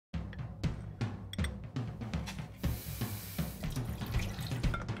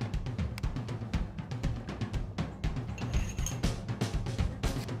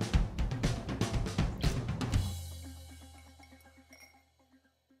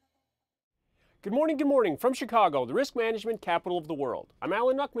Good morning from Chicago, the risk management capital of the world. I'm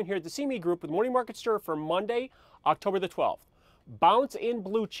Alan Nuckman here at the CME Group with Morning Market Stir for Monday, October the 12th. Bounce in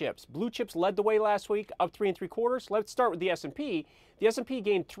blue chips. Blue chips led the way last week, up 3 3/4. Let's start with the S&P. The S&P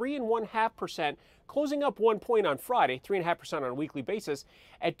gained 3.5%, closing up 1 point on Friday, 3.5% on a weekly basis,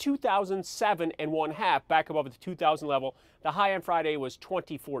 at 2007.5, back above the 2000 level. The high on Friday was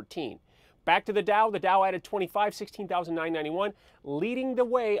 2014. Back to the Dow added 25, 16,991, leading the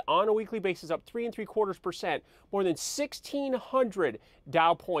way on a weekly basis, up 3 3/4%, more than 1,600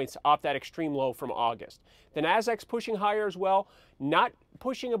 Dow points off that extreme low from August. The Nasdaq's pushing higher as well, not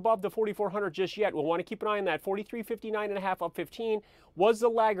pushing above the 4,400 just yet. We'll want to keep an eye on that. 43.59.5 up 15 was the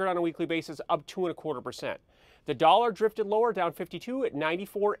laggard on a weekly basis, up 2.25%. The dollar drifted lower, down 52 at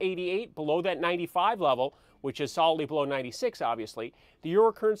 94.88, below that 95 level, which is solidly below 96, obviously. The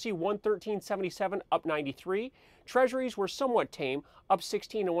euro currency, 113.77, up 93. Treasuries were somewhat tame, up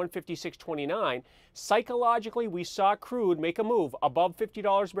 16 to 156.29. Psychologically, we saw crude make a move above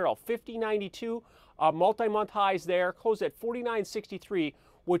 $50 a barrel, 50.92, multi-month highs there, closed at 49.63,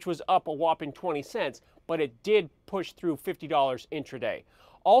 which was up a whopping 20 cents, but it did push through $50 intraday.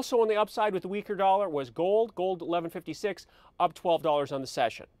 Also on the upside with the weaker dollar was gold. Gold 11.56, up $12 on the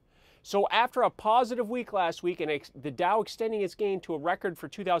session. So after a positive week last week and the Dow extending its gain to a record for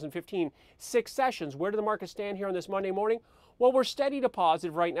 2015, 6 sessions, where do the markets stand here on this Monday morning? Well, we're steady to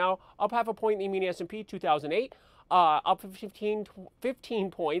positive right now, up half a point in the mini S&P, 2008, up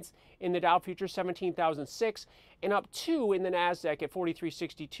 15 points in the Dow futures, 17,006, and up 2 in the Nasdaq at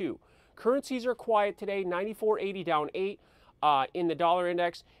 43.62. Currencies are quiet today, 94.80 down 8. In the dollar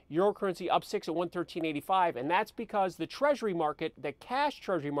index, euro currency up 6 at 113.85, and that's because the treasury market, the cash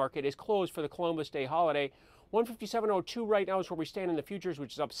treasury market, is closed for the Columbus Day holiday. 157.02 right now is where we stand in the futures,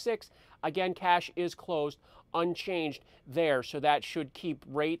 which is up 6. Again, cash is closed, unchanged there, so that should keep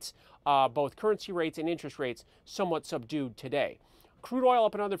rates, both currency rates and interest rates, somewhat subdued today. Crude oil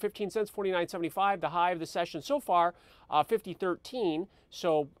up another 15 cents, 49.75. The high of the session so far, 50.13.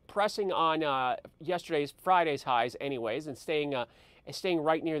 So pressing on Friday's highs, anyways, and staying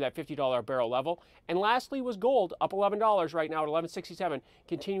right near that $50 a barrel level. And lastly was gold, up $11 right now at 11.67,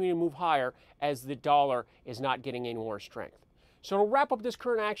 continuing to move higher as the dollar is not getting any more strength. So to wrap up this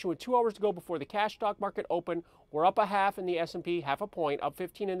current action with 2 hours to go before the cash stock market open, we're up a half in the S&P, half a point, up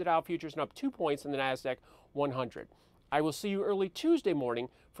 15 in the Dow futures, and up 2 points in the Nasdaq 100. I will see you early Tuesday morning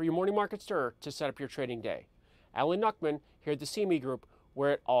for your morning market stir to set up your trading day. Alan Nuckman here at the CME Group,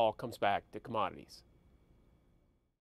 where it all comes back to commodities.